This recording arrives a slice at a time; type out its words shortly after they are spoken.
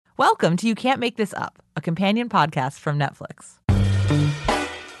Welcome to You Can't Make This Up, a companion podcast from Netflix.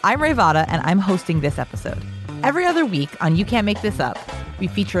 I'm Rayvada, and I'm hosting this episode. Every other week on You Can't Make This Up, we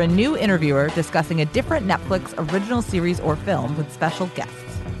feature a new interviewer discussing a different Netflix original series or film with special guests.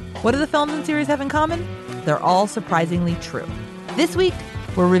 What do the films and series have in common? They're all surprisingly true. This week,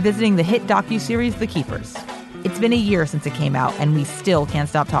 we're revisiting the hit docuseries The Keepers. It's been a year since it came out, and we still can't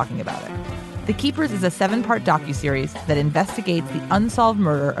stop talking about it. The Keepers is a 7-part docuseries that investigates the unsolved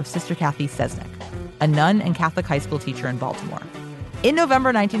murder of Sister Cathy Cesnik, a nun and Catholic high school teacher in Baltimore. In November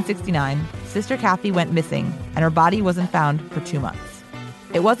 1969, Sister Cathy went missing, and her body wasn't found for 2 months.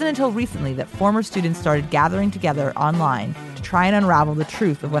 It wasn't until recently that former students started gathering together online to try and unravel the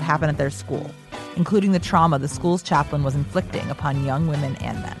truth of what happened at their school, including the trauma the school's chaplain was inflicting upon young women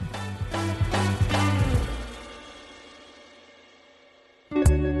and men.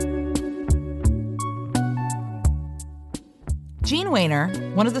 Jean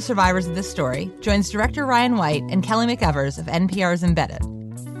Wehner, one of the survivors of this story, joins director Ryan White and Kelly McEvers of NPR's Embedded.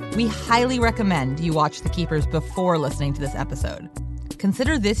 We highly recommend you watch The Keepers before listening to this episode.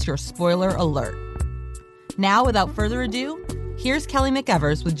 Consider this your spoiler alert. Now, without further ado, here's Kelly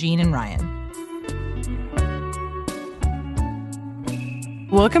McEvers with Jean and Ryan.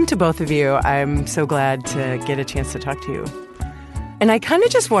 Welcome to both of you. I'm so glad to get a chance to talk to you. And I kind of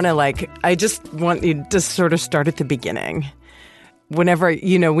just want to I just want you to sort of start at the beginning. Whenever,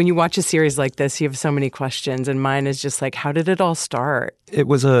 when you watch a series like this, you have so many questions, and mine is just how did it all start? It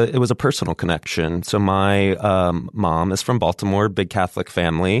was a personal connection. So my mom is from Baltimore, big Catholic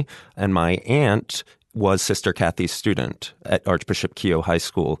family, and my aunt was Sister Cathy's student at Archbishop Keough High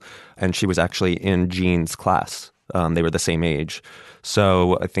School, and she was actually in Jean's class. They were the same age.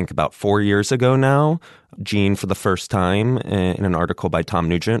 So I think about 4 years ago now, Jean, for the first time, in an article by Tom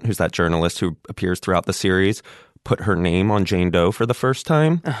Nugent, who's that journalist who appears throughout the series, put her name on Jane Doe for the first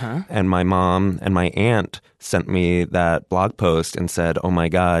time. Uh-huh. And my mom and my aunt sent me that blog post and said, oh my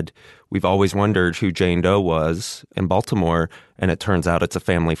God, we've always wondered who Jane Doe was in Baltimore, and it turns out it's a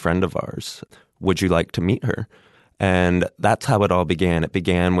family friend of ours. Would you like to meet her? And that's how it all began. It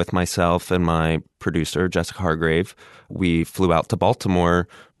began with myself and my producer, Jessica Hargrave. We flew out to Baltimore,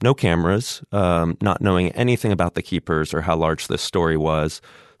 no cameras, not knowing anything about The Keepers or how large this story was,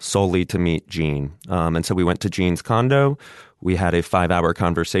 solely to meet Jean. And so we went to Jean's condo. We had a 5-hour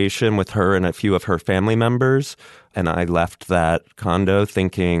conversation with her and a few of her family members. And I left that condo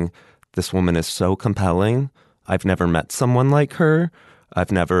thinking, this woman is so compelling. I've never met someone like her.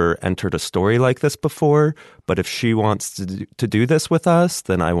 I've never entered a story like this before. But if she wants to do this with us,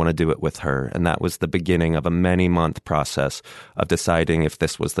 then I want to do it with her. And that was the beginning of a many-month process of deciding if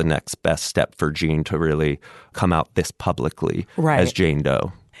this was the next best step for Jean to really come out this publicly as Jane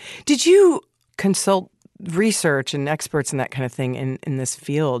Doe. Did you consult research and experts and that kind of thing in this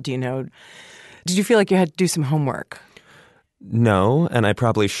field? Did you feel like you had to do some homework? No, and I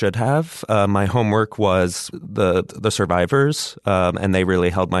probably should have. My homework was the survivors, and they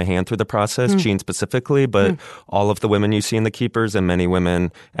really held my hand through the process, Jean specifically, but all of the women you see in The Keepers and many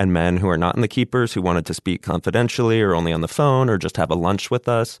women and men who are not in The Keepers who wanted to speak confidentially or only on the phone or just have a lunch with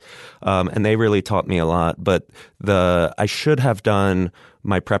us. And they really taught me a lot. But I should have done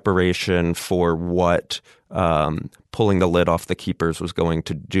my preparation for what pulling the lid off The Keepers was going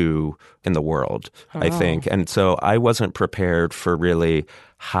to do in the world, I think. And so I wasn't prepared for really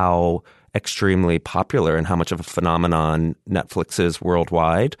how extremely popular and how much of a phenomenon Netflix is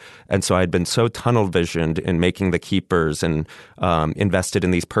worldwide. And so I'd been so tunnel visioned in making The Keepers and invested in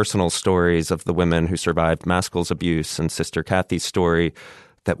these personal stories of the women who survived Maskell's abuse and Sister Cathy's story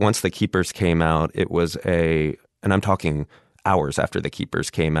that once The Keepers came out, it was and I'm talking hours after The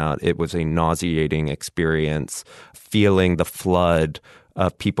Keepers came out, it was a nauseating experience, feeling the flood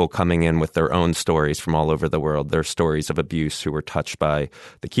of people coming in with their own stories from all over the world, their stories of abuse who were touched by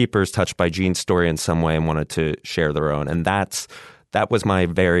The Keepers, touched by Jean's story in some way and wanted to share their own. And that was my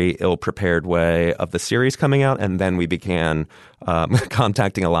very ill-prepared way of the series coming out. And then we began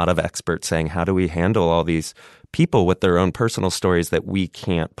contacting a lot of experts saying, how do we handle all these people with their own personal stories that we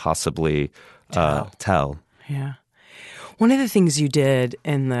can't possibly tell? Yeah. One of the things you did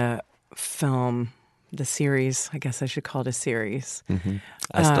in the film, the series, I guess I should call it a series. Mm-hmm.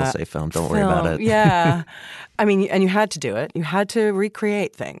 I still say film. Don't worry about it. Yeah. I mean, and you had to do it. You had to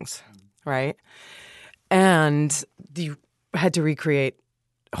recreate things, right? And you had to recreate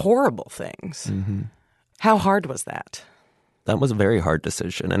horrible things. Mm-hmm. How hard was that? That was a very hard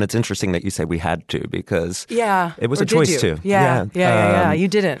decision. And it's interesting that you say we had to, because it was Or a choice did you? too. Yeah. You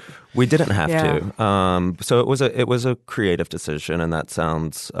didn't. We didn't have Yeah. to. So it was a creative decision, and that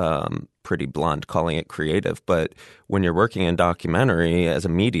sounds pretty blunt, calling it creative. But when you're working in documentary as a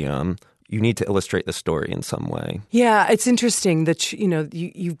medium, you need to illustrate the story in some way. Yeah, it's interesting that,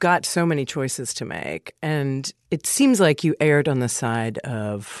 you've got so many choices to make. And it seems like you erred on the side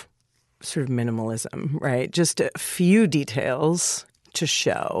of sort of minimalism, right? Just a few details to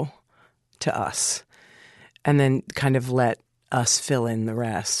show to us, and then kind of let us fill in the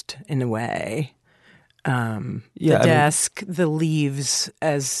rest in a way. The desk, the leaves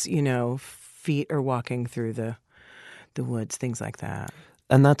as, feet are walking through the woods, things like that.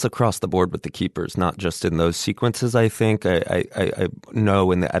 And that's across the board with the keepers, not just in those sequences, I think. I know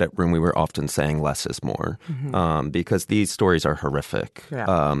in the edit room we were often saying less is more, because these stories are horrific.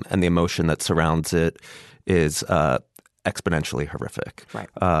 Yeah. And the emotion that surrounds it is exponentially horrific.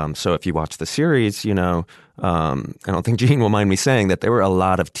 Right. So if you watch the series, I don't think Jean will mind me saying that there were a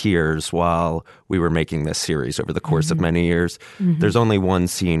lot of tears while we were making this series over the course of many years. There's only one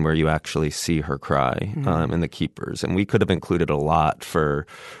scene where you actually see her cry in The Keepers, and we could have included a lot for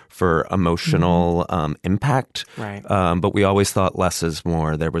emotional impact. Right. But we always thought less is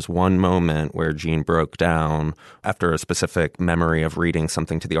more. There was one moment where Jean broke down after a specific memory of reading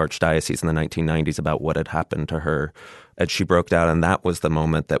something to the Archdiocese in the 1990s about what had happened to her. And she broke down, and that was the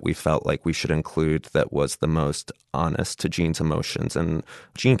moment that we felt like we should include that was the most honest to Jean's emotions. And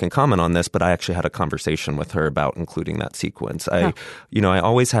Jean can comment on this, but I actually had a conversation with her about including that sequence. I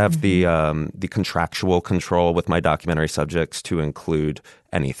always have the contractual control with my documentary subjects to include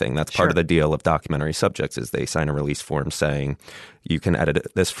anything. That's part of the deal of documentary subjects, is they sign a release form saying you can edit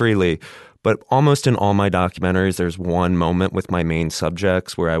this freely. But almost in all my documentaries, there's one moment with my main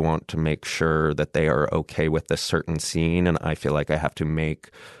subjects where I want to make sure that they are okay with this certain scene, and I feel like I have to make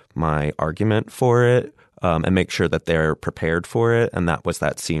my argument for it and make sure that they're prepared for it. And that was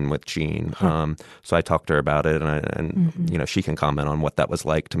that scene with Jean. So I talked to her about it, and she can comment on what that was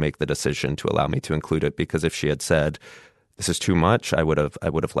like to make the decision to allow me to include it. Because if she had said this is too much, I would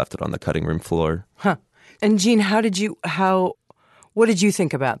have left it on the cutting room floor. Huh. And Jean, what did you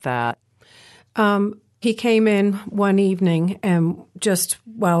think about that? He came in one evening, and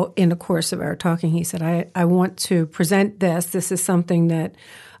in the course of our talking, he said, I want to present this. This is something that,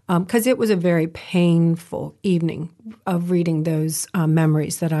 because it was a very painful evening of reading those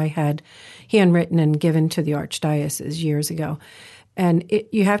memories that I had handwritten and given to the Archdiocese years ago. And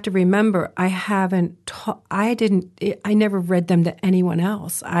you have to remember, I never read them to anyone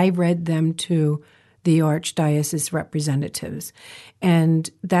else. I read them to the Archdiocese representatives. And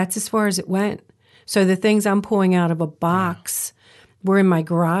that's as far as it went. So the things I'm pulling out of a box were in my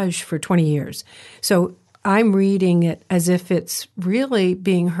garage for 20 years. So I'm reading it as if it's really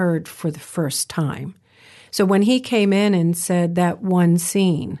being heard for the first time. So when he came in and said that one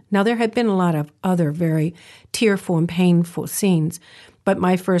scene, now there had been a lot of other very tearful and painful scenes, but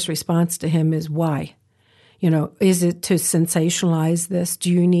my first response to him is, why? Is it to sensationalize this?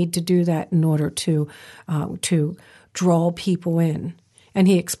 Do you need to do that in order to draw people in? And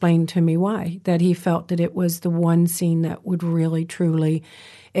he explained to me why, that he felt that it was the one scene that would really, truly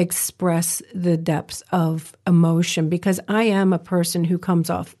express the depths of emotion, because I am a person who comes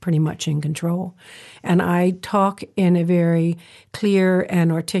off pretty much in control. And I talk in a very clear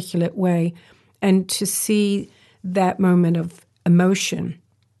and articulate way. And to see that moment of emotion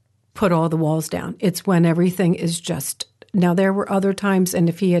put all the walls down, it's when everything is just... Now, there were other times, and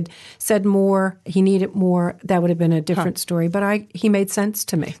if he had said more, he needed more, that would have been a different story. But he made sense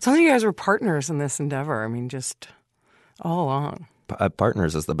to me. Some of you guys were partners in this endeavor. I mean, just all along.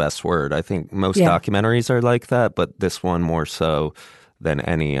 Partners is the best word. I think most documentaries are like that, but this one more so than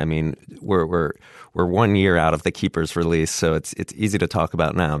any. I mean, we're 1 year out of The Keepers release, so it's easy to talk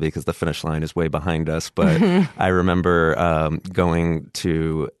about now because the finish line is way behind us. But I remember going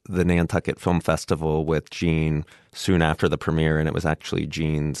to the Nantucket Film Festival with Jean soon after the premiere, and it was actually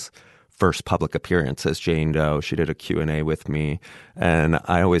Jean's first public appearance as Jane Doe. She did a Q&A with me, and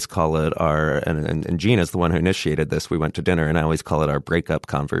I always call it and Jean is the one who initiated this. We went to dinner, and I always call it our breakup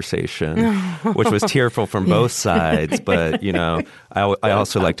conversation, which was tearful from both sides. But, I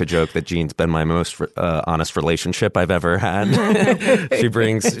also like to joke that Jean's been my most honest relationship I've ever had. She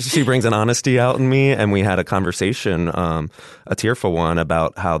brings an honesty out in me, and we had a conversation, a tearful one,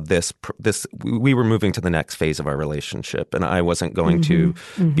 about how we were moving to the next phase of our relationship, and I wasn't going to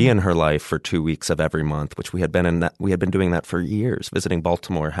be in her life for 2 weeks of every month, which we had been doing that for years, visiting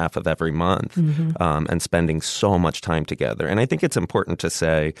Baltimore half of every month, and spending so much time together. And I think it's important to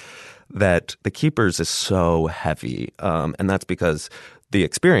say that The Keepers is so heavy. And that's because the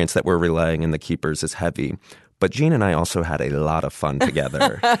experience that we're relaying in The Keepers is heavy. But Jean and I also had a lot of fun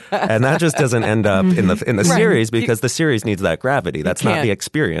together. And that just doesn't end up in the series because the series needs that gravity. That's not the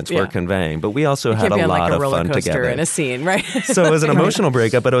experience we're conveying. But we also had a lot of fun together. In a scene, right? So it was an emotional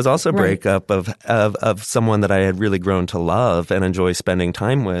breakup, but it was also a breakup of someone that I had really grown to love and enjoy spending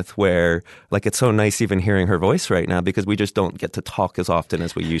time with, where like it's so nice even hearing her voice right now because we just don't get to talk as often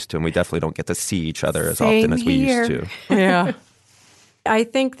as we used to. And we definitely don't get to see each other as often as we used to. Yeah. I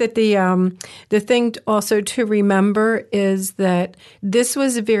think that the thing also to remember is that this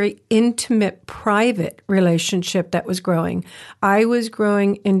was a very intimate, private relationship that was growing. I was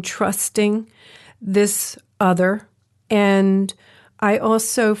growing in trusting this other, and I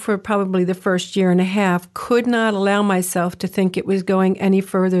also, for probably the first year and a half, could not allow myself to think it was going any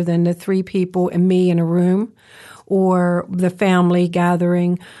further than the 3 people and me in a room, or the family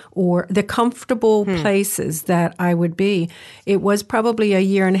gathering, or the comfortable places that I would be. It was probably a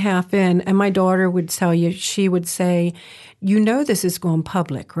year and a half in, and my daughter would tell you, she would say, you know this is going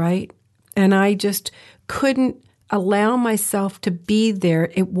public, right? And I just couldn't allow myself to be there.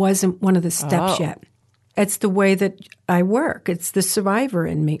 It wasn't one of the steps yet. It's the way that I work. It's the survivor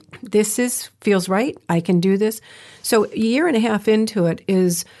in me. Feels right. I can do this. So a year and a half into it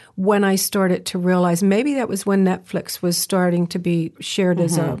is when I started to realize, maybe that was when Netflix was starting to be shared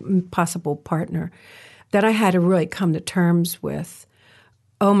as a possible partner, that I had to really come to terms with,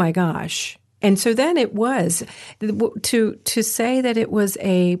 oh my gosh. And so then it was, to say that it was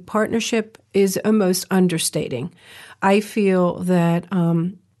a partnership is almost understating. I feel that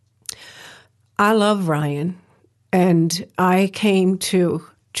I love Ryan, and I came to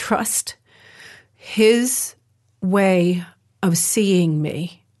trust his way of seeing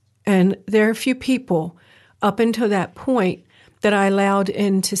me. And there are a few people up until that point that I allowed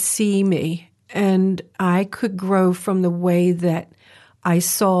in to see me, and I could grow from the way that I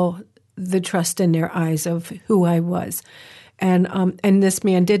saw the trust in their eyes of who I was. And this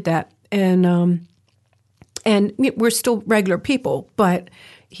man did that. And we're still regular people, but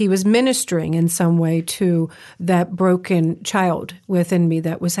he was ministering in some way to that broken child within me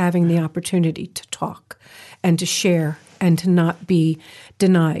that was having the opportunity to talk and to share and to not be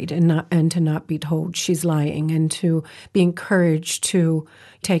denied and to not be told she's lying, and to be encouraged to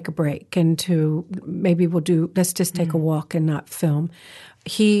take a break and to maybe let's just take a walk and not film.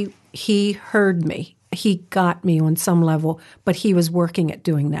 He heard me. He got me on some level, but he was working at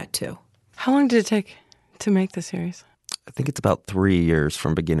doing that too. How long did it take to make the series? I think it's about 3 years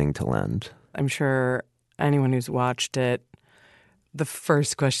from beginning to end. I'm sure anyone who's watched it, the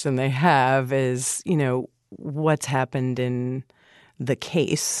first question they have is, what's happened in the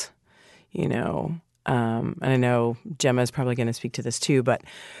case, and I know Gemma's probably going to speak to this too, but,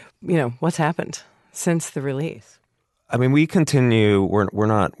 what's happened since the release? I mean, we continue. We're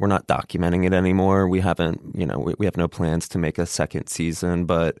not documenting it anymore. We haven't. We have no plans to make a second season.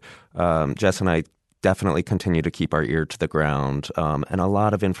 But Jess and I definitely continue to keep our ear to the ground. And a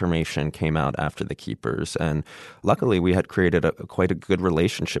lot of information came out after The Keepers. And luckily, we had created quite a good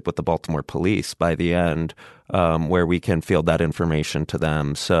relationship with the Baltimore police by the end, where we can field that information to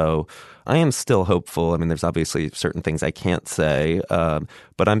them. So I am still hopeful. I mean, there's obviously certain things I can't say,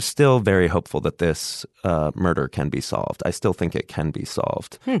 but I'm still very hopeful that this murder can be solved. I still think it can be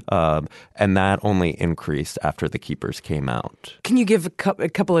solved. And that only increased after The Keepers came out. Can you give a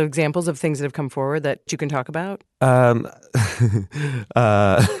couple of examples of things that have come forward that you can talk about? I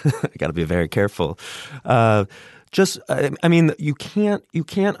got to be very careful. You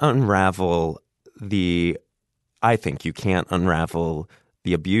can't unravel I think you can't unravel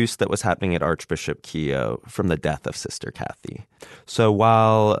the abuse that was happening at Archbishop Keough from the death of Sister Kathy. So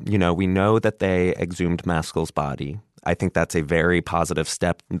while, we know that they exhumed Maskell's body, I think that's a very positive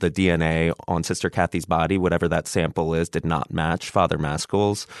step. The DNA on Sister Kathy's body, whatever that sample is, did not match Father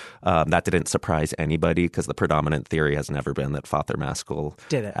Maskell's. That didn't surprise anybody because the predominant theory has never been that Father Maskell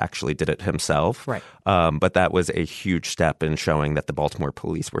actually did it himself. Right. But that was a huge step in showing that the Baltimore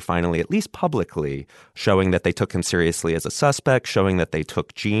police were finally, at least publicly, showing that they took him seriously as a suspect, showing that they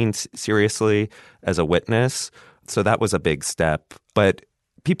took Jean seriously as a witness. So that was a big step. But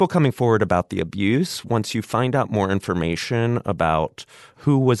people coming forward about the abuse, once you find out more information about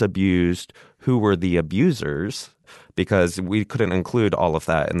who was abused, who were the abusers, because we couldn't include all of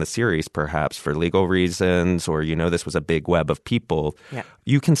that in the series, perhaps for legal reasons, or, this was a big web of people. Yeah.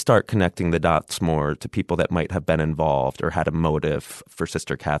 You can start connecting the dots more to people that might have been involved or had a motive for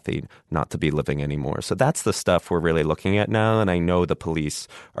Sister Kathy not to be living anymore. So that's the stuff we're really looking at now, and I know the police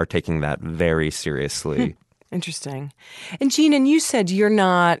are taking that very seriously. Interesting. And Jean, and you said you're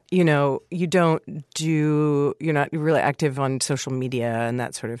not, you're not really active on social media and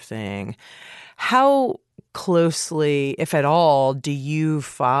that sort of thing. How closely, if at all, do you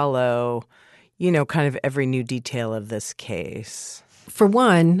follow, kind of every new detail of this case? For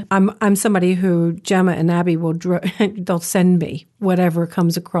one, I'm somebody who Gemma and Abby they'll send me whatever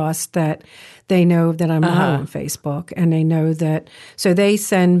comes across that they know that I'm not on Facebook, and they know that. So they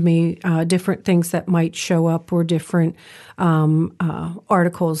send me different things that might show up, or different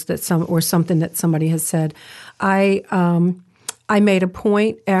articles or something that somebody has said. I made a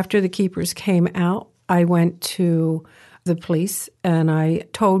point after the Keepers came out. I went to the police and I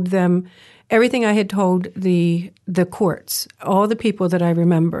told them everything I had told the courts, all the people that I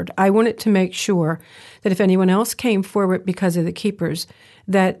remembered. I wanted to make sure that if anyone else came forward because of the Keepers,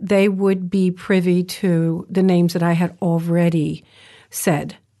 that they would be privy to the names that I had already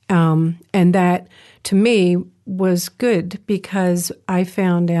said. And that, to me, was good, because I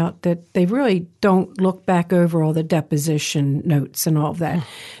found out that they really don't look back over all the deposition notes and all of that.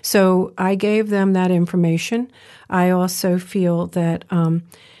 So I gave them that information. I also feel that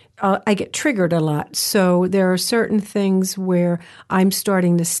I get triggered a lot. So there are certain things where I'm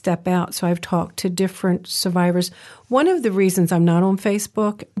starting to step out. So I've talked to different survivors. One of the reasons I'm not on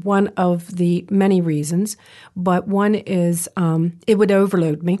Facebook, one of the many reasons, but one is it would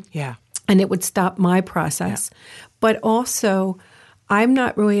overload me. Yeah. And it would stop my process. Yeah. But also, I'm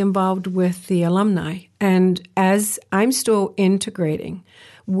not really involved with the alumni. And as I'm still integrating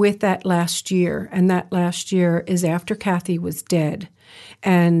with that last year, and that last year is after Kathy was dead.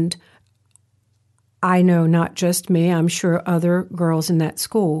 And I know not just me, I'm sure other girls in that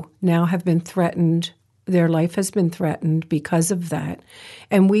school now have been threatened. Their life has been threatened because of that.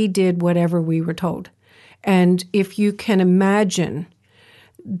 And we did whatever we were told. And if you can imagine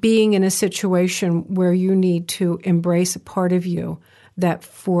being in a situation where you need to embrace a part of you that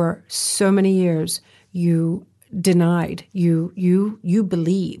for so many years you denied, you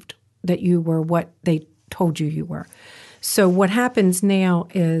believed that you were what they told you were. So what happens now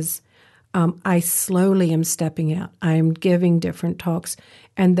is I slowly am stepping out. I am giving different talks,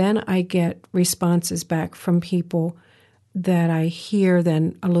 and then I get responses back from people that I hear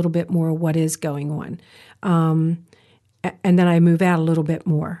then a little bit more what is going on. And then I move out a little bit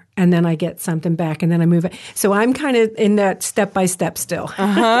more, and then I get something back, and then I move out. So I'm kind of in that step-by-step still.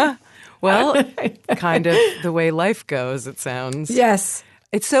 Well, kind of the way life goes, it sounds. Yes.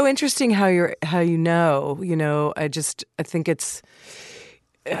 It's so interesting how you I think it's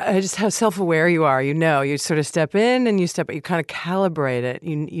just how self-aware you are. You sort of step in and you kind of calibrate it.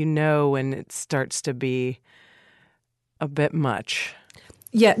 You know when it starts to be a bit much.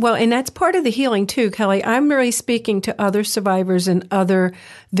 Yeah, well, and that's part of the healing too, Kelly. I'm really speaking to other survivors and other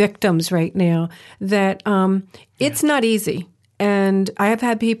victims right now that it's not easy. And I have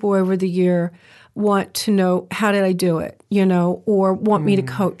had people over the year want to know, how did I do it, or want me to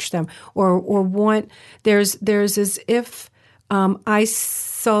coach them, or want, there's as if I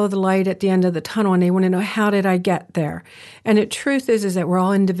saw the light at the end of the tunnel and they want to know, how did I get there? And the truth is that we're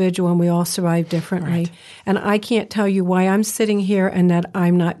all individual and we all survive differently. Right. And I can't tell you why I'm sitting here and that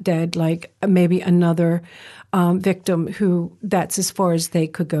I'm not dead like maybe another victim who that's as far as they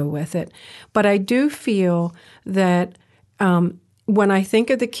could go with it. But I do feel that when I think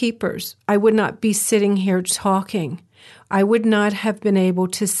of the Keepers, I would not be sitting here talking. I would not have been able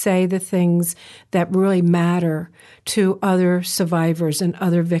to say the things that really matter to other survivors and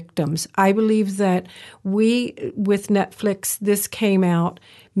other victims. I believe that with Netflix, this came out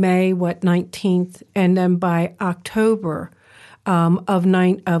May 19th, and then by October of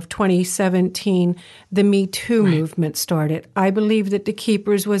 2017, the Me Too movement started. I believe that the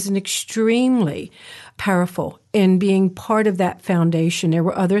Keepers was an extremely powerful in being part of that foundation. There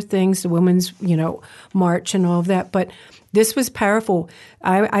were other things, the Women's, March and all of that, but this was powerful.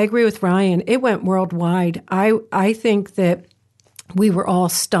 I agree with Ryan. It went worldwide. I think that we were all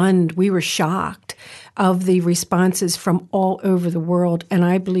stunned. We were shocked of the responses from all over the world, and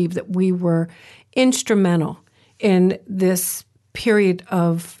I believe that we were instrumental in this period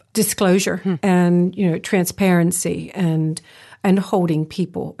of disclosure and transparency and holding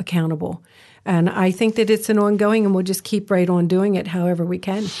people accountable. And I think that it's an ongoing, and we'll just keep right on doing it however we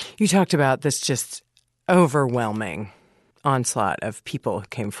can. You talked about this just overwhelming onslaught of people who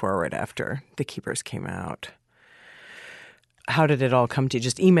came forward after the Keepers came out. How did it all come to you?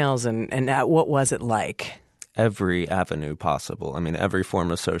 Just emails and what was it like? Every avenue possible. I mean, every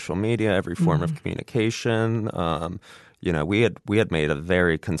form of social media, every form of communication. we had made a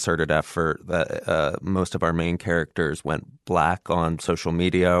very concerted effort that most of our main characters went black on social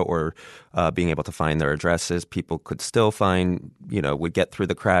media or being able to find their addresses. People could still find, would get through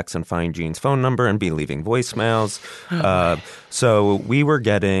the cracks and find Jean's phone number and be leaving voicemails. So we were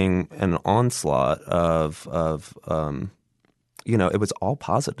getting an onslaught of it was all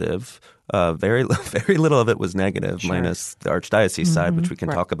positive. Very little of it was negative, minus the archdiocese side, which we can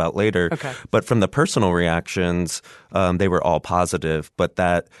talk about later. Okay. But from the personal reactions, they were all positive. But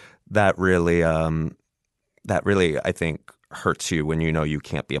that really, I think, hurts you when you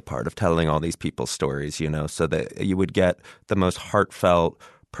can't be a part of telling all these people's stories. So that you would get the most heartfelt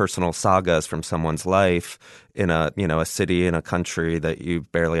personal sagas from someone's life in a city, in a country that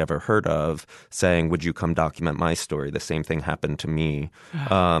you've barely ever heard of, saying, would you come document my story? The same thing happened to me.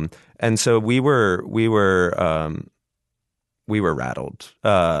 And so we were rattled.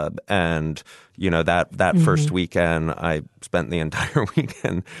 And, that first weekend, I spent the entire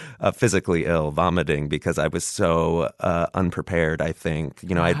weekend physically ill, vomiting, because I was so unprepared, I think.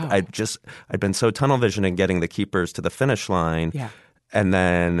 I'd been so tunnel visioning getting the keepers to the finish line. Yeah. And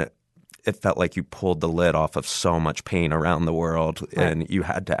then it felt like you pulled the lid off of so much pain around the world. Right. And you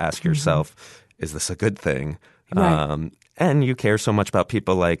had to ask yourself, is this a good thing? Right. And you care so much about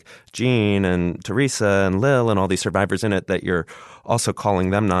people like Jean and Teresa and Lil and all these survivors in it that you're also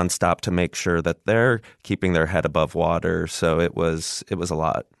calling them nonstop to make sure that they're keeping their head above water. So it was a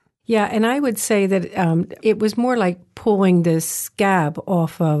lot. Yeah, and I would say that it was more like pulling this scab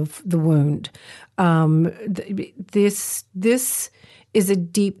off of the wound. This is a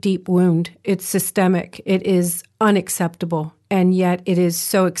deep, deep wound. It's systemic. It is unacceptable, and yet it is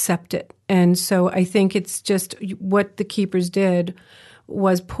so accepted. And so I think it's just what the keepers did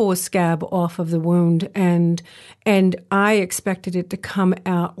was pull a scab off of the wound, and I expected it to come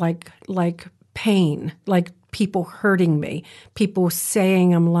out like pain, like people hurting me, people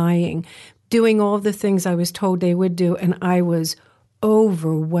saying I'm lying, doing all the things I was told they would do, and I was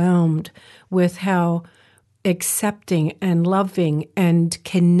overwhelmed with how accepting and loving and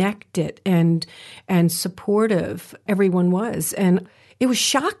connected and supportive everyone was. And it was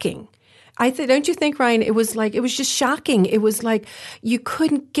shocking. Don't you think, Ryan, it was just shocking. It was like you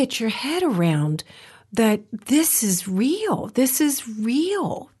couldn't get your head around that this is real. This is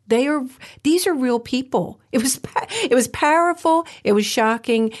real. These are real people. It was powerful, it was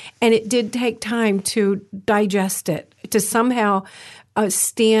shocking, and it did take time to digest it, to somehow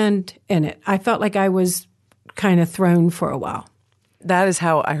stand in it. I felt like I was kind of thrown for a while. That is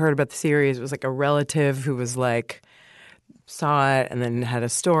how I heard about the series. It was like a relative who was like, saw it and then had a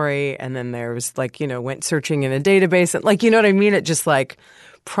story, and then there was like, went searching in a database, and like, you know what I mean? It just like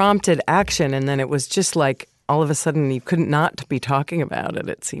prompted action, and then it was just like all of a sudden you couldn't not be talking about it,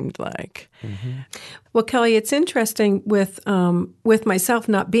 it seemed like. Mm-hmm. Well, Kelly, it's interesting with myself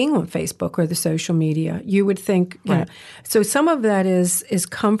not being on Facebook or the social media. You would think, so some of that is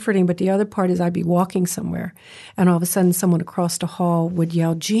comforting, but the other part is I'd be walking somewhere, and all of a sudden someone across the hall would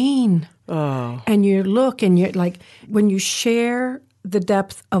yell, "Jean!" Oh. And you look, and you're like, when you share the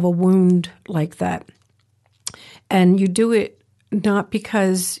depth of a wound like that, and you do it not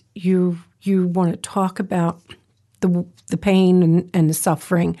because you want to talk about the pain and the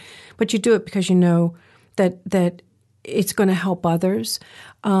suffering, but you do it because you know that it's going to help others.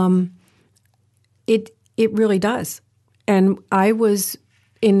 It really does. And I was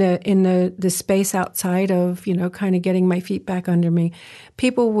in the space outside of, kind of getting my feet back under me.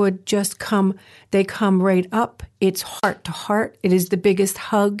 People would just come. They come right up. It's heart to heart. It is the biggest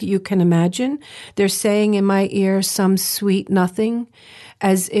hug you can imagine. They're saying in my ear some sweet nothing,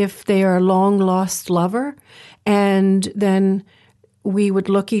 as if they are a long-lost lover. And then we would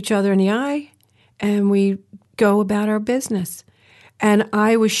look each other in the eye, and we go about our business. And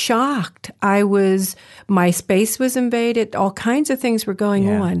I was shocked. My space was invaded. All kinds of things were going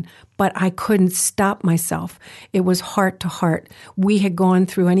on, but I couldn't stop myself. It was heart to heart. We had gone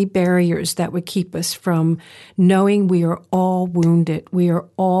through any barriers that would keep us from knowing we are all wounded. We are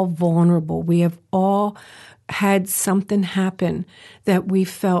all vulnerable. We have all had something happen that we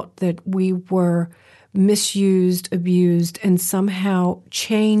felt that we were misused, abused, and somehow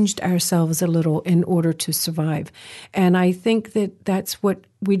changed ourselves a little in order to survive. And I think that's what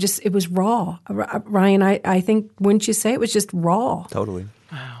it was raw. Ryan, I think, wouldn't you say it was just raw? Totally.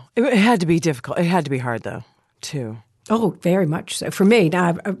 Wow. It had to be difficult. It had to be hard, though, too. Oh, very much so. For me,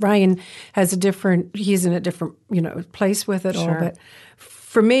 now, Ryan he's in a different, place with it all, but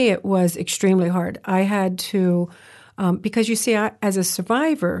for me, it was extremely hard. I had to, because you see, as a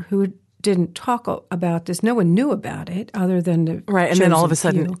survivor who didn't talk about this, no one knew about it other than the right, and then all of a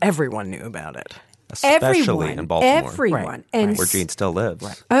sudden, everyone knew about it. especially in Baltimore. Everyone. And where Jean still lives.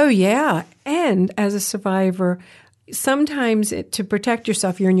 Right. Oh, yeah. And as a survivor, sometimes to protect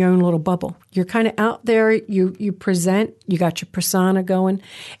yourself, you're in your own little bubble. You're kind of out there, you present, you got your persona going,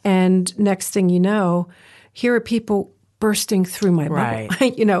 and next thing you know, here are people bursting through my bubble.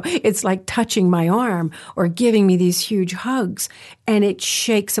 You know, it's like touching my arm or giving me these huge hugs, and it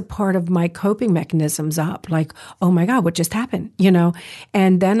shakes a part of my coping mechanisms up, like, oh my God, what just happened? You know?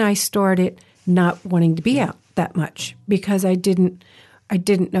 And then I started not wanting to be out that much because I didn't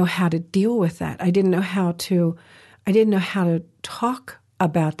know how to deal with that. I didn't know how to talk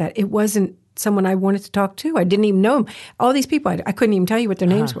about that. It wasn't someone I wanted to talk to. I didn't even know them. All these people, I couldn't even tell you what their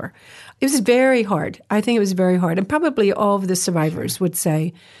names were. It was very hard. I think it was very hard. And probably all of the survivors would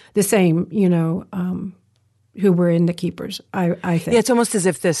say the same, you know, who were in the Keepers, I think. Yeah, it's almost as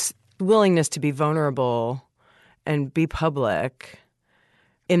if this willingness to be vulnerable and be public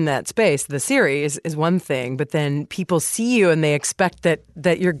in that space, the series, is one thing, but then people see you and they expect that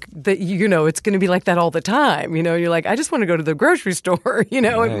you know, it's going to be like that all the time. You know, you're like, I just want to go to the grocery store. You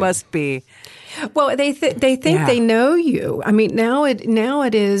know, It must be. Well, they think they know you. I mean, now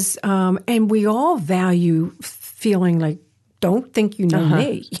it is, and we all value feeling like, don't think you know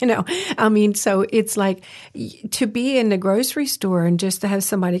me, you know. I mean, so it's like to be in the grocery store and just to have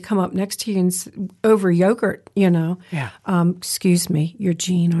somebody come up next to you and over yogurt, you know. Yeah. Excuse me, you're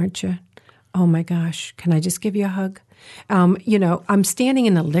Jean, aren't you? Oh my gosh, can I just give you a hug? You know, I'm standing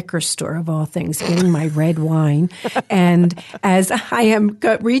in a liquor store of all things, getting my red wine, and as I am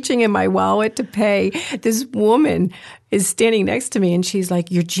reaching in my wallet to pay, this woman is standing next to me, and she's like,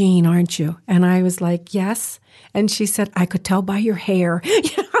 "You're Jean, aren't you?" And I was like, "Yes." And she said, "I could tell by your hair." You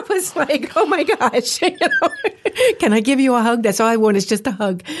know, I was like, "Oh my gosh, you know, can I give you a hug? That's all I want is just a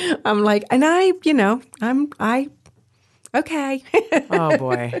hug." I'm like, and I, you know, okay. Oh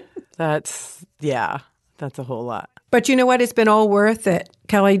boy, that's a whole lot. But you know what? It's been all worth it.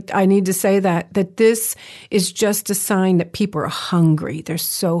 Kelly, I need to say that this is just a sign that people are hungry. They're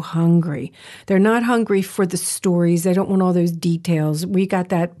so hungry. They're not hungry for the stories. They don't want all those details. We got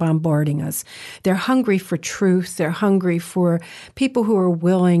that bombarding us. They're hungry for truth. They're hungry for people who are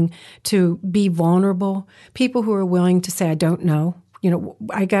willing to be vulnerable, people who are willing to say, I don't know. You know,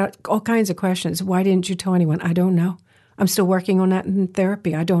 I got all kinds of questions. Why didn't you tell anyone? I don't know. I'm still working on that in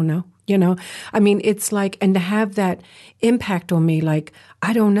therapy. I don't know. You know, I mean, it's like, and to have that impact on me, like,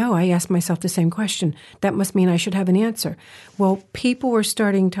 I don't know. I ask myself the same question. That must mean I should have an answer. Well, people were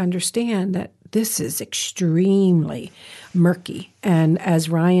starting to understand that this is extremely murky. And as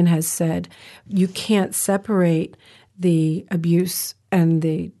Ryan has said, you can't separate the abuse and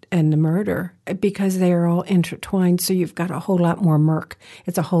the murder because they are all intertwined. So you've got a whole lot more murk.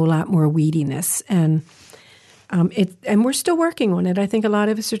 It's a whole lot more weediness. And we're still working on it. I think a lot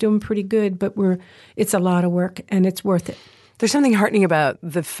of us are doing pretty good, but it's a lot of work and it's worth it. There's something heartening about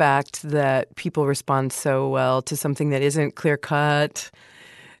the fact that people respond so well to something that isn't clear cut,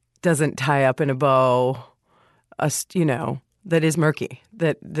 doesn't tie up in a bow, you know, that is murky.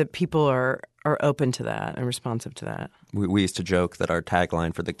 That people are open to that and responsive to that. We used to joke that our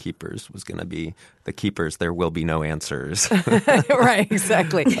tagline for The Keepers was going to be, "The Keepers, there will be no answers." Right,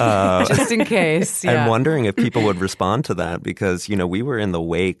 exactly. Just in case. Yeah. I'm wondering if people would respond to that because, you know, we were in the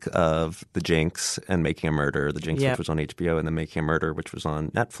wake of The Jinx and Making a Murder, The Jinx, which was on HBO, and then Making a Murder, which was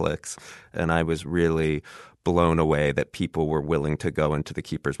on Netflix. And I was really blown away that people were willing to go into The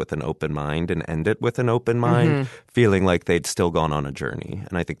Keepers with an open mind and end it with an open mind, feeling like they'd still gone on a journey.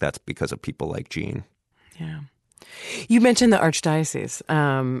 And I think that's because of people like Jean. Yeah. You mentioned the Archdiocese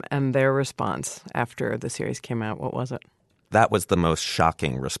and their response after the series came out. What was it? That was the most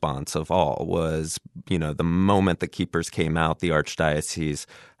shocking response of all was, you know, the moment The Keepers came out, the Archdiocese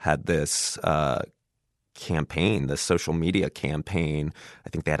had this campaign, the social media campaign. I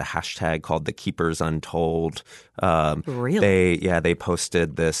think they had a hashtag called The Keepers Untold. Really? They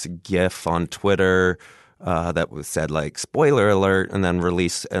posted this GIF on Twitter that said like spoiler alert, and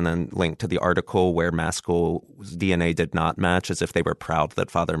then linked to the article where Maskell's DNA did not match, as if they were proud that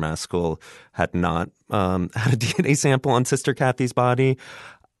Father Maskell had not had a DNA sample on Sister Kathy's body.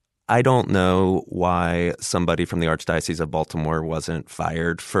 I don't know why somebody from the Archdiocese of Baltimore wasn't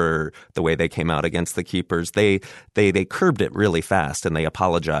fired for the way they came out against The Keepers. They curbed it really fast and they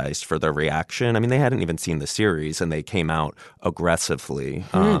apologized for their reaction. I mean, they hadn't even seen the series and they came out aggressively.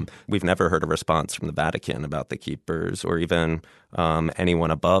 We've never heard a response from the Vatican about The Keepers or even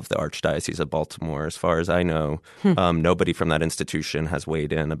anyone above the Archdiocese of Baltimore. As far as I know, nobody from that institution has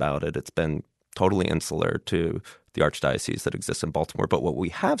weighed in about it. It's been totally insular to the archdiocese that exists in Baltimore. But what we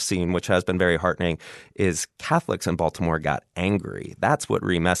have seen, which has been very heartening, is Catholics in Baltimore got angry. That's what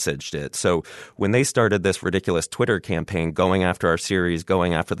remessaged it. So when they started this ridiculous Twitter campaign going after our series,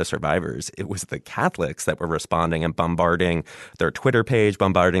 going after the survivors, it was the Catholics that were responding and bombarding their Twitter page,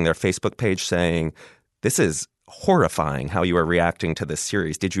 bombarding their Facebook page saying, this is horrifying how you are reacting to this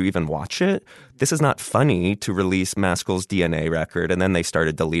series. Did you even watch it? This is not funny to release Maskell's DNA record. And then they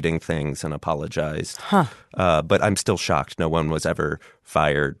started deleting things and apologized. But I'm still shocked no one was ever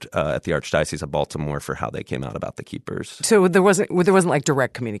fired at the Archdiocese of Baltimore for how they came out about the keepers. So there wasn't like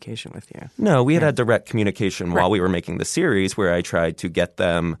direct communication with you? No, we had direct communication while we were making the series where I tried to get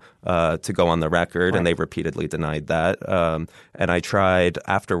them to go on the record, and they repeatedly denied that. And I tried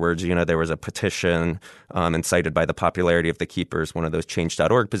afterwards, there was a petition incited by the popularity of the keepers, one of those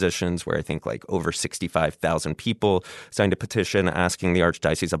change.org positions where I think like over 65,000 people signed a petition asking the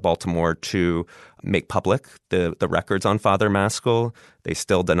Archdiocese of Baltimore to make public the records on Father Maskell. They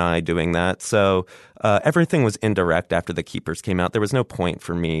still deny doing that. So everything was indirect after the keepers came out. There was no point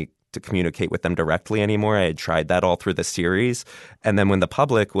for me to communicate with them directly anymore. I had tried that all through the series. And then when the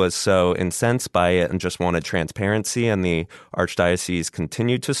public was so incensed by it and just wanted transparency and the Archdiocese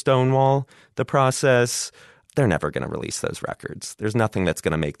continued to stonewall the process, they're never going to release those records. There's nothing that's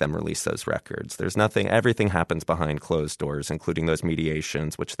going to make them release those records. There's nothing. Everything happens behind closed doors, including those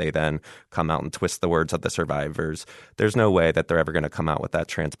mediations, which they then come out and twist the words of the survivors. There's no way that they're ever going to come out with that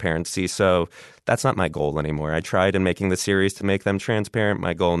transparency. So that's not my goal anymore. I tried in making the series to make them transparent.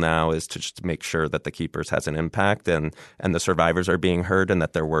 My goal now is to just make sure that the keepers has an impact and the survivors are being heard and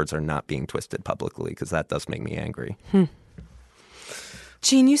that their words are not being twisted publicly, because that does make me angry.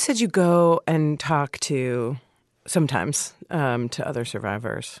 Jean, you said you go and talk to sometimes to other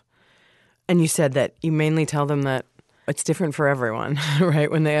survivors. And you said that you mainly tell them that it's different for everyone, right?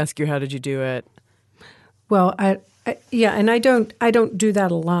 When they ask you, how did you do it? Well, and I don't do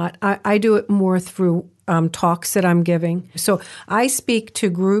that a lot. I do it more through talks that I'm giving. So I speak to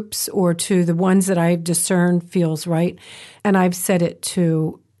groups or to the ones that I've discerned feels right. And I've said it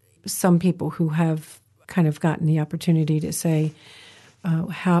to some people who have kind of gotten the opportunity to say,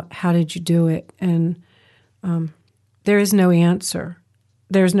 how did you do it? And there is no answer.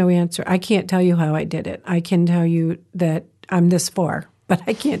 There's no answer. I can't tell you how I did it. I can tell you that I'm this far, but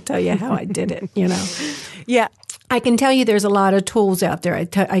I can't tell you how I did it, Yeah. I can tell you there's a lot of tools out there.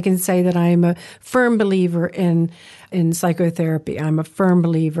 I can say that I'm a firm believer in psychotherapy. I'm a firm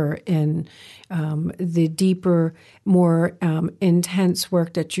believer in the deeper, more intense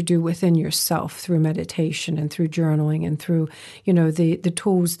work that you do within yourself through meditation and through journaling and through, the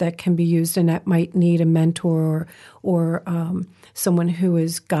tools that can be used and that might need a mentor or someone who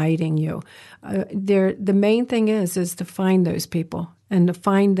is guiding you. The main thing is to find those people and to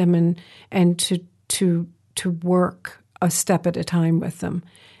find them and to work a step at a time with them.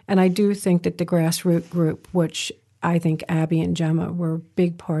 And I do think that the grassroots group, which I think Abby and Gemma were a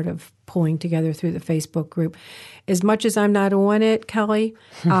big part of pulling together through the Facebook group. As much as I'm not on it, Kelly,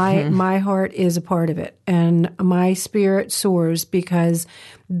 my heart is a part of it. And my spirit soars because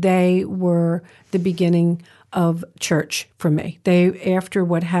they were the beginning of church for me. After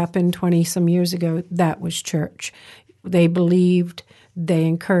what happened 20-some years ago, that was church. They believed, they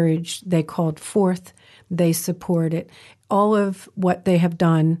encouraged, they called forth, they supported. All of what they have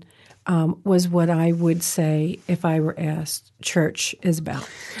done was what I would say, if I were asked, church is about.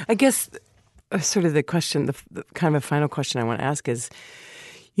 I guess sort of the question, the kind of a final question I want to ask is,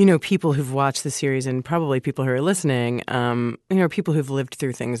 people who've watched the series and probably people who are listening, people who've lived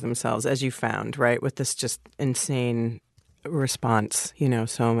through things themselves, as you found, right, with this just insane response,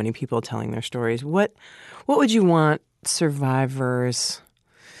 so many people telling their stories. What would you want survivors?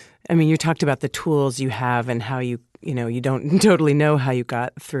 I mean, you talked about the tools you have and how you don't totally know how you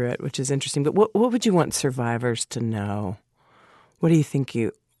got through it, which is interesting. But what would you want survivors to know? What do you think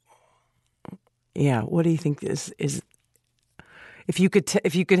what do you think is if you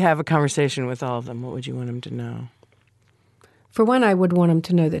could have a conversation with all of them, what would you want them to know? For one, I would want them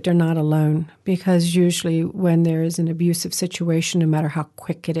to know that they're not alone, because usually when there is an abusive situation, no matter how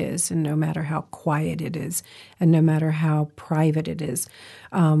quick it is and no matter how quiet it is and no matter how private it is,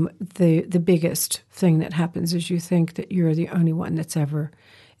 the biggest thing that happens is you think that you're the only one that's ever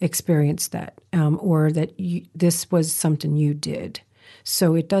experienced that or that this was something you did.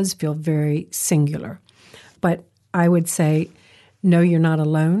 So it does feel very singular. But I would say, no, you're not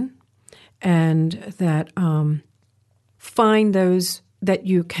alone, and that find those that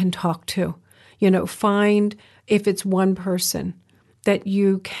you can talk to. Find, if it's one person that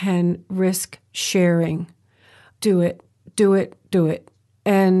you can risk sharing, do it.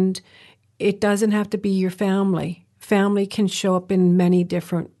 And it doesn't have to be your family. family can show up in many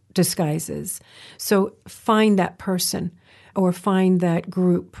different disguises. So find that person or find that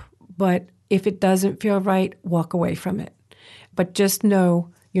group. But if it doesn't feel right, walk away from it. But just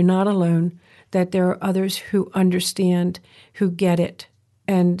know you're not alone, that there are others who understand, who get it,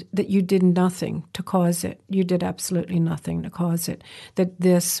 and that you did nothing to cause it. You did absolutely nothing to cause it. That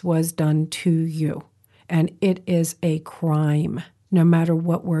this was done to you. And it is a crime, no matter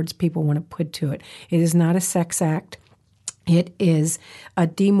what words people want to put to it. It is not a sex act. It is a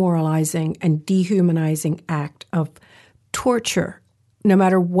demoralizing and dehumanizing act of torture, no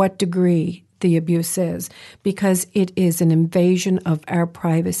matter what degree the abuse is, because it is an invasion of our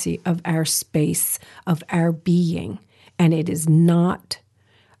privacy, of our space, of our being. And it is not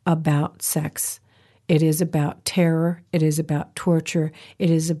about sex. It is about terror. It is about torture. It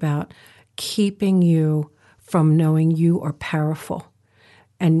is about keeping you from knowing you are powerful.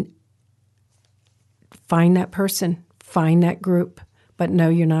 And find that person, find that group, but know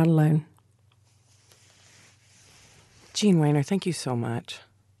you're not alone. Jean Weiner, thank you so much.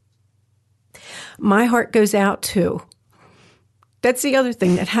 My heart goes out to. That's the other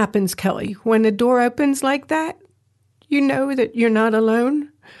thing that happens, Kelly. When the door opens like that, you know that you're not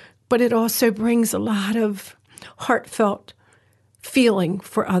alone, but it also brings a lot of heartfelt feeling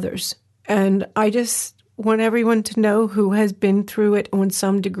for others. And I just want everyone to know who has been through it on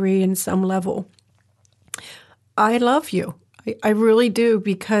some degree and some level. I love you. I really do,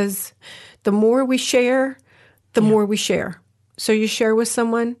 because the more we share, the more we share. So you share with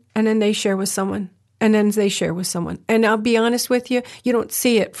someone, and then they share with someone, and then they share with someone. And I'll be honest with you, you don't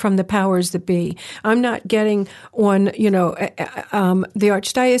see it from the powers that be. I'm not getting on, the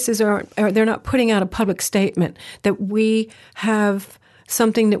archdiocese they're not putting out a public statement that we have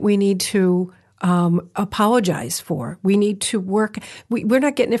something that we need to apologize for. We need to work. We're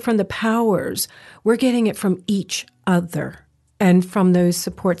not getting it from the powers. We're getting it from each other and from those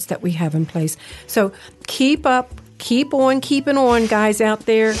supports that we have in place. So keep up. Keep on keeping on, guys out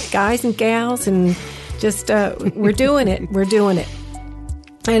there, guys and gals, and just we're doing it. We're doing it.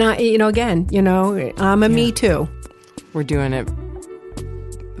 And I'm a me too. We're doing it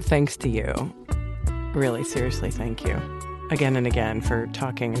thanks to you. Really, seriously, thank you again and again for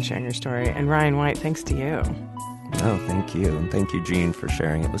talking and sharing your story. And Ryan White, thanks to you. Oh, thank you. And thank you, Jean, for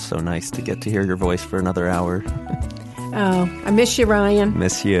sharing. It was so nice to get to hear your voice for another hour. Oh, I miss you, Ryan.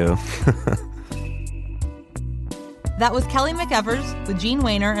 Miss you. That was Kelly McEvers with Jean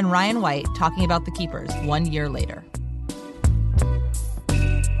Weiner and Ryan White talking about The Keepers 1 year later.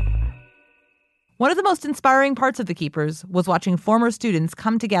 One of the most inspiring parts of The Keepers was watching former students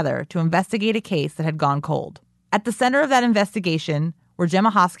come together to investigate a case that had gone cold. At the center of that investigation were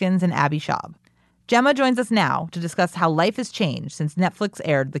Gemma Hoskins and Abby Schaub. Gemma joins us now to discuss how life has changed since Netflix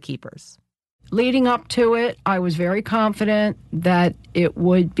aired The Keepers. Leading up to it, I was very confident that it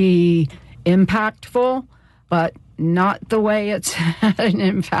would be impactful, but not the way it's had an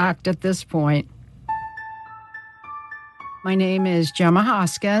impact at this point. My name is Gemma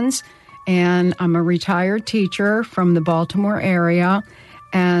Hoskins, and I'm a retired teacher from the Baltimore area,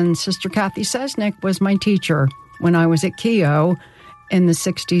 and Sister Kathy Sesnick was my teacher when I was at Keough in the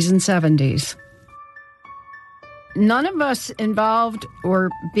 60s and 70s. None of us involved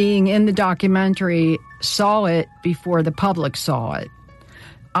or being in the documentary saw it before the public saw it.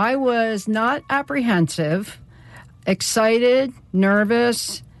 I was not apprehensive, excited,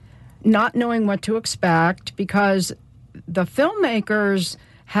 nervous, not knowing what to expect, because the filmmakers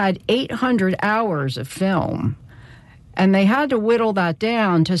had 800 hours of film, and they had to whittle that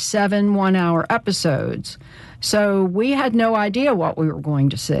down to 7 one-hour episodes. So we had no idea what we were going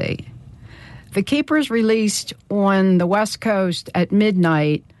to see. The Keepers released on the West Coast at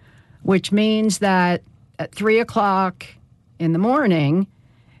midnight, which means that at 3 o'clock in the morning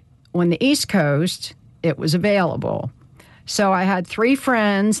on the East Coast, it was available. So I had 3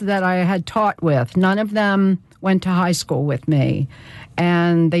 friends that I had taught with. None of them went to high school with me.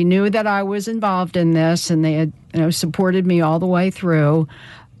 And they knew that I was involved in this, and they had supported me all the way through.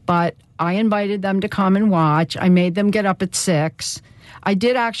 But I invited them to come and watch. I made them get up at 6. I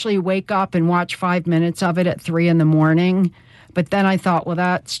did actually wake up and watch 5 minutes of it at 3 in the morning. But then I thought, well,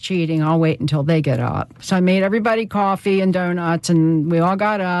 that's cheating. I'll wait until they get up. So I made everybody coffee and donuts, and we all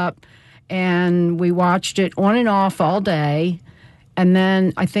got up. And we watched it on and off all day. And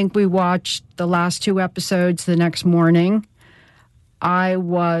then I think we watched the last 2 episodes the next morning. I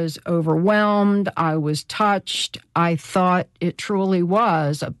was overwhelmed. I was touched. I thought it truly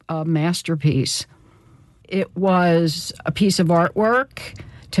was a masterpiece. It was a piece of artwork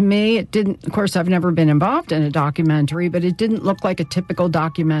To me, it didn't, of course, I've never been involved in a documentary, but it didn't look like a typical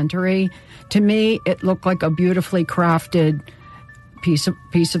documentary. To me, it looked like a beautifully crafted piece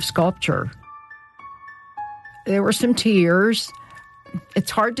of sculpture. There were some tears.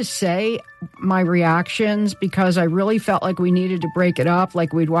 It's hard to say my reactions because I really felt like we needed to break it up,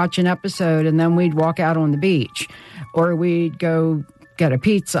 like we'd watch an episode and then we'd walk out on the beach or we'd go get a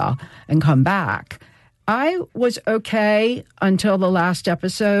pizza and come back. I was okay until the last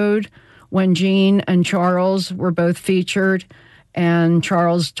episode when Jean and Charles were both featured and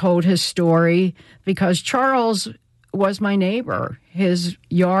Charles told his story because Charles was my neighbor. His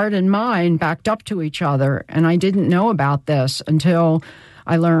yard and mine backed up to each other, and I didn't know about this until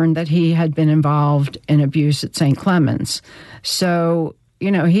I learned that he had been involved in abuse at St. Clement's. So,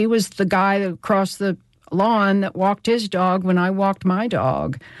 he was the guy across the lawn that walked his dog when I walked my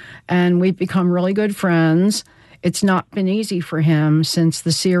dog, and we've become really good friends. It's not been easy for him since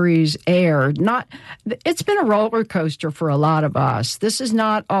the series aired. It's been a roller coaster for a lot of us. This is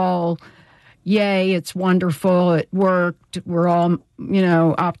not all yay, it's wonderful, it worked, we're all,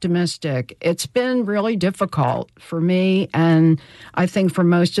 optimistic. It's been really difficult for me, and I think for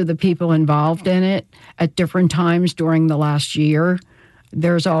most of the people involved in it at different times during the last year.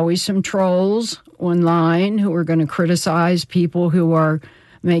 There's always some trolls online who are going to criticize people who are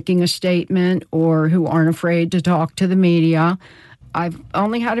making a statement or who aren't afraid to talk to the media. I've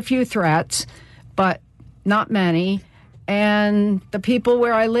only had a few threats, but not many. And the people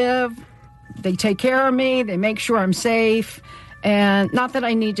where I live, they take care of me, they make sure I'm safe, and not that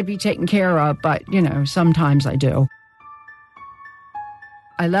I need to be taken care of, but, sometimes I do.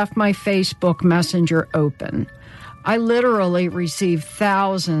 I left my Facebook Messenger open. I literally received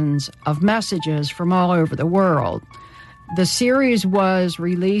thousands of messages from all over the world. The series was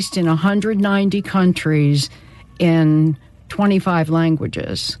released in 190 countries in 25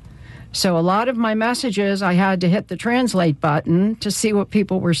 languages. So a lot of my messages, I had to hit the translate button to see what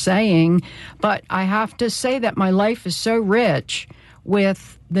people were saying. But I have to say that my life is so rich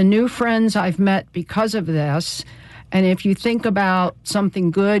with the new friends I've met because of this. And if you think about something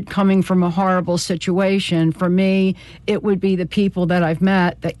good coming from a horrible situation, for me, it would be the people that I've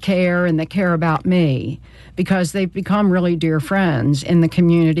met that care and that care about me because they've become really dear friends in the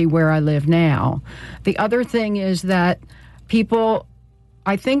community where I live now. The other thing is that people,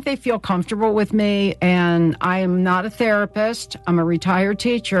 I think they feel comfortable with me, and I am not a therapist. I'm a retired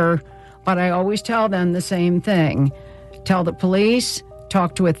teacher, but I always tell them the same thing. Tell the police,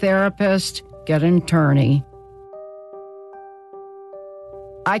 talk to a therapist, get an attorney.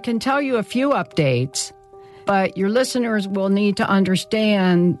 I can tell you a few updates, but your listeners will need to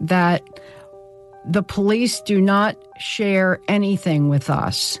understand that the police do not share anything with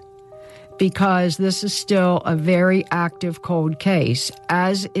us because this is still a very active cold case,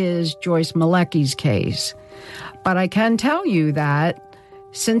 as is Joyce Malecki's case. But I can tell you that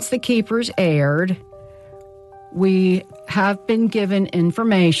since The Keepers aired, we have been given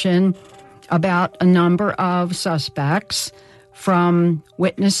information about a number of suspects from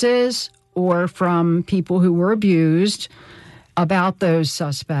witnesses or from people who were abused about those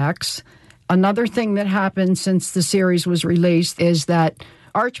suspects. Another thing that happened since the series was released is that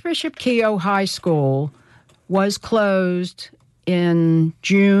Archbishop Keough High School was closed in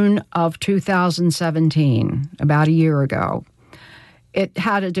June of 2017, about a year ago. It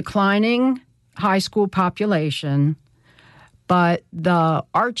had a declining high school population, but the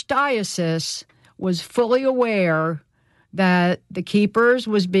Archdiocese was fully aware that The Keepers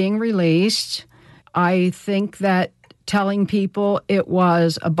was being released. I think that telling people it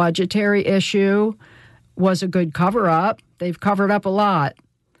was a budgetary issue was a good cover-up. They've covered up a lot.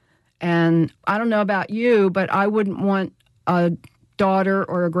 And I don't know about you, but I wouldn't want a daughter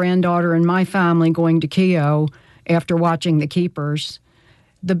or a granddaughter in my family going to Keough after watching The Keepers.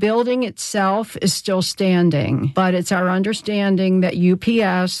 The building itself is still standing, but it's our understanding that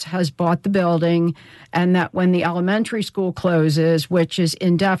UPS has bought the building and that when the elementary school closes, which is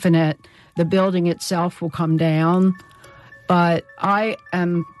indefinite, the building itself will come down. But I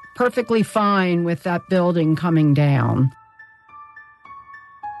am perfectly fine with that building coming down.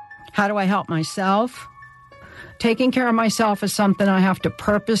 How do I help myself? Taking care of myself is something I have to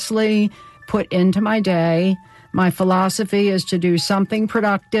purposely put into my day. My philosophy is to do something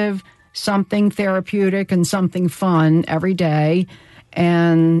productive, something therapeutic, and something fun every day.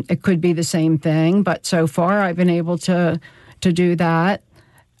 And it could be the same thing, but so far I've been able to do that.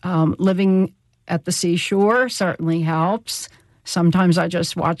 Living at the seashore certainly helps. Sometimes I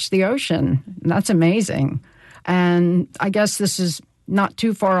just watch the ocean, and that's amazing. And I guess this is not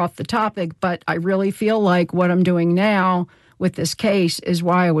too far off the topic, but I really feel like what I'm doing now with this case is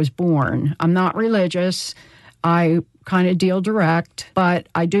why I was born. I'm not religious. I kind of deal direct, but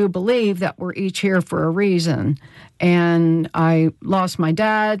I do believe that we're each here for a reason. And I lost my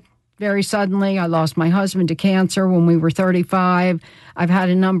dad very suddenly. I lost my husband to cancer when we were 35. I've had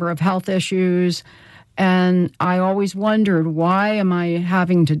a number of health issues. And I always wondered, why am I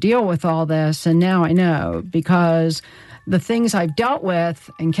having to deal with all this? And now I know, because the things I've dealt with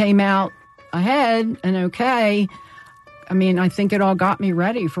and came out ahead and okay, I mean, I think it all got me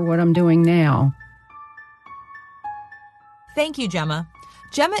ready for what I'm doing now. Thank you, Gemma.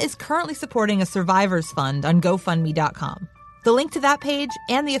 Gemma is currently supporting a survivors fund on GoFundMe.com. The link to that page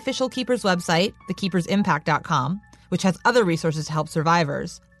and the official Keepers website, thekeepersimpact.com, which has other resources to help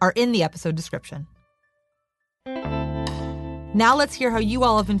survivors, are in the episode description. Now let's hear how you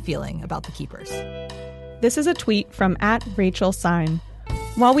all have been feeling about the Keepers. This is a tweet from @RachelSign.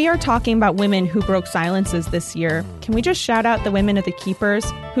 While we are talking about women who broke silences this year, can we just shout out the women of the Keepers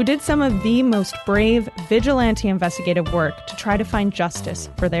who did some of the most brave, vigilante investigative work to try to find justice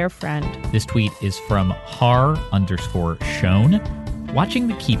for their friend? This tweet is from har_shown. Watching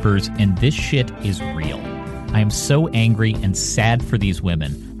the Keepers and this shit is real. I am so angry and sad for these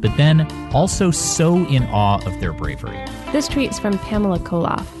women, but then also so in awe of their bravery. This tweet is from Pamela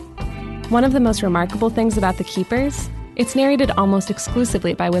Koloff. One of the most remarkable things about the Keepers, it's narrated almost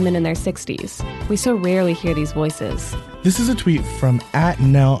exclusively by women in their 60s. We so rarely hear these voices. This is a tweet from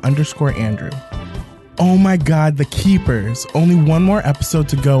 @Nell_Andrew. Oh my God, the Keepers. Only one more episode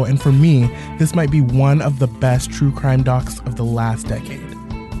to go, and for me, this might be one of the best true crime docs of the last decade.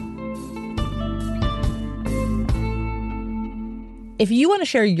 If you want to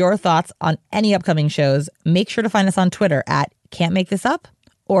share your thoughts on any upcoming shows, make sure to find us on Twitter @Can'tMakeThisUp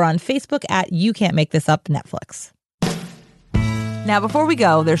or on Facebook @YouCan'tMakeThisUp Netflix. Now, before we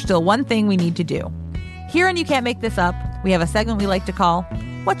go, there's still one thing we need to do. Here on You Can't Make This Up, we have a segment we like to call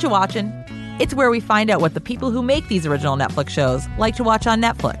What You Watchin'? It's where we find out what the people who make these original Netflix shows like to watch on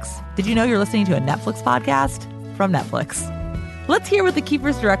Netflix. Did you know you're listening to a Netflix podcast from Netflix? Let's hear what the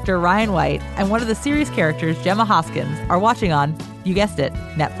Keepers director Ryan White and one of the series characters, Gemma Hoskins, are watching on, you guessed it,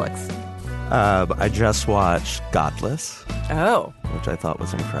 Netflix. I just watched Godless, Oh, which I thought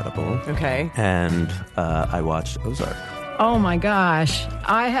was incredible. okay. And I watched Ozark. Oh my gosh.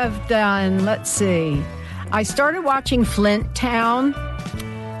 I have done, let's see. I started watching Flint Town.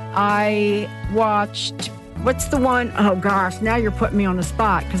 I watched, what's the one? Oh gosh, now you're putting me on the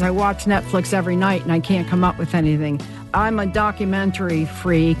spot because I watch Netflix every night and I can't come up with anything. I'm a documentary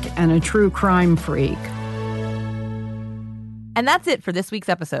freak and a true crime freak. And that's it for this week's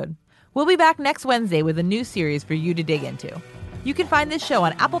episode. We'll be back next Wednesday with a new series for you to dig into. You can find this show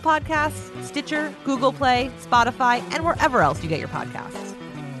on Apple Podcasts, Stitcher, Google Play, Spotify, and wherever else you get your podcasts.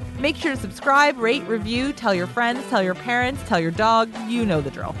 Make sure to subscribe, rate, review, tell your friends, tell your parents, tell your dog. You know the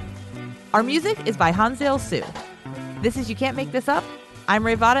drill. Our music is by Hansdale Sue. This is You Can't Make This Up. I'm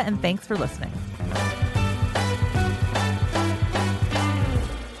Ray Vada, and thanks for listening.